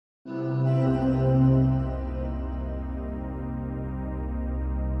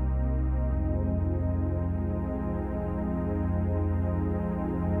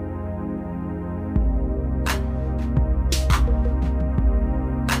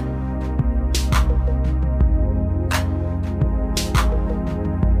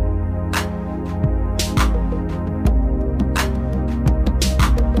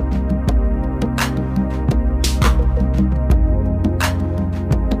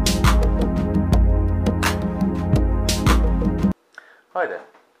Hi there,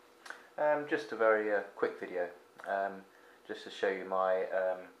 just a very quick video, just to show you my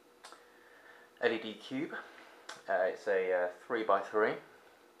LED cube. It's a 3x3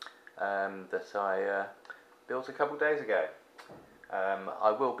 that I built a couple days ago.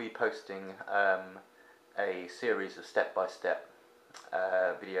 I will be posting a series of step-by-step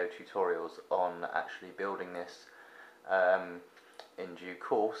video tutorials on actually building this in due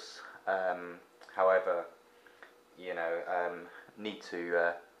course. However, need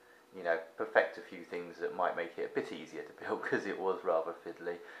to perfect a few things that might make it a bit easier to build, because it was rather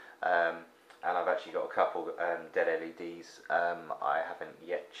fiddly, and I've actually got a couple dead LEDs. I haven't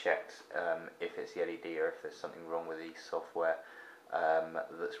yet checked if it's the LED or if there's something wrong with the software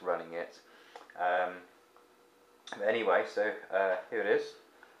that's running it. But anyway, so here it is.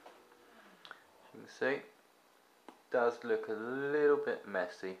 You can see it does look a little bit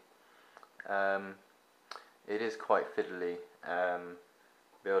messy. It is quite fiddly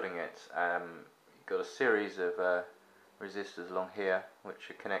building it. You've got a series of resistors along here which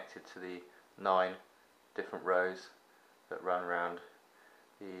are connected to the 9 different rows that run around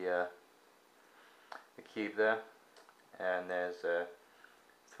the cube there, and there's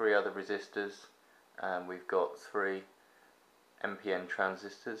 3 other resistors, and we've got 3 NPN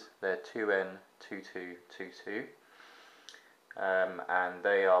transistors. They're 2N2222, and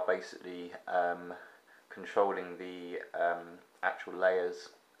they are basically controlling the actual layers,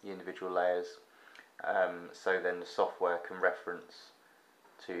 the individual layers, so then the software can reference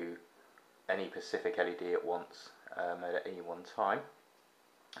to any specific LED at once at any one time.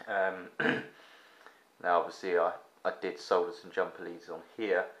 Now obviously I did solder some jumper leads on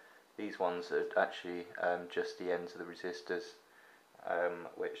here. These ones are actually just the ends of the resistors,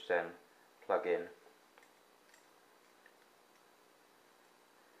 which then plug in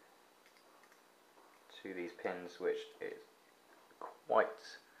to these pins, which is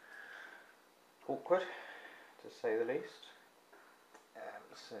quite awkward to say the least.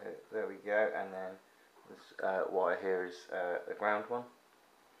 So there we go, and then this wire here is the ground one.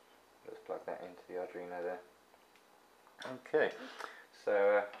 Let's plug that into the Arduino there. Okay,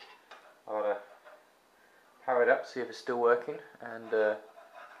 so I'll power it up, see if it's still working, and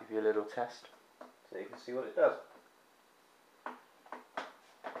give you a little test so you can see what it does.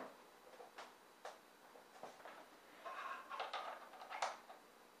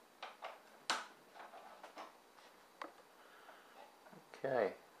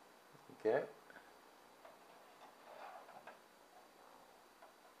 Okay, there we go.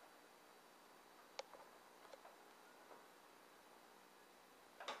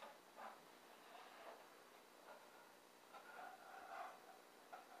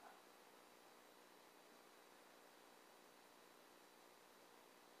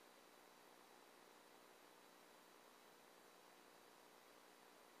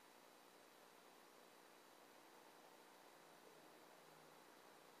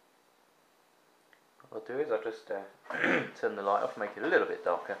 What I'll do is I'll just turn the light off, make it a little bit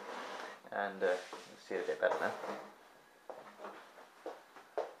darker, and you'll see it a bit better now.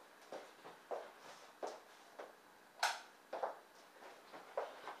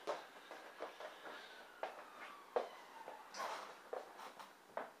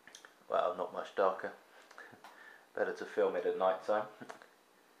 Well, not much darker. Better to film it at night time.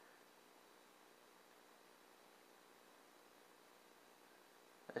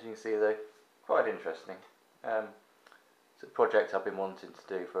 As you can see though, quite interesting. It's a project I've been wanting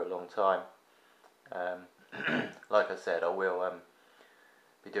to do for a long time. Like I said, I will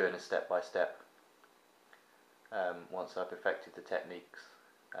be doing a step-by-step once I've perfected the techniques,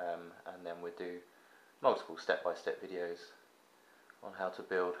 and then we'll do multiple step-by-step videos on how to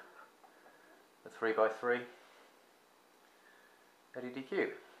build a 3x3 LED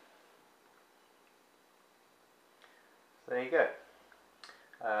cube. So there you go.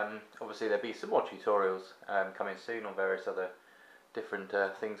 Obviously there'll be some more tutorials coming soon on various other different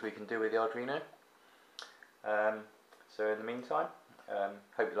things we can do with the Arduino. So in the meantime,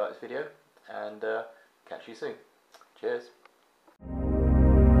 hope you like this video, and catch you soon. Cheers.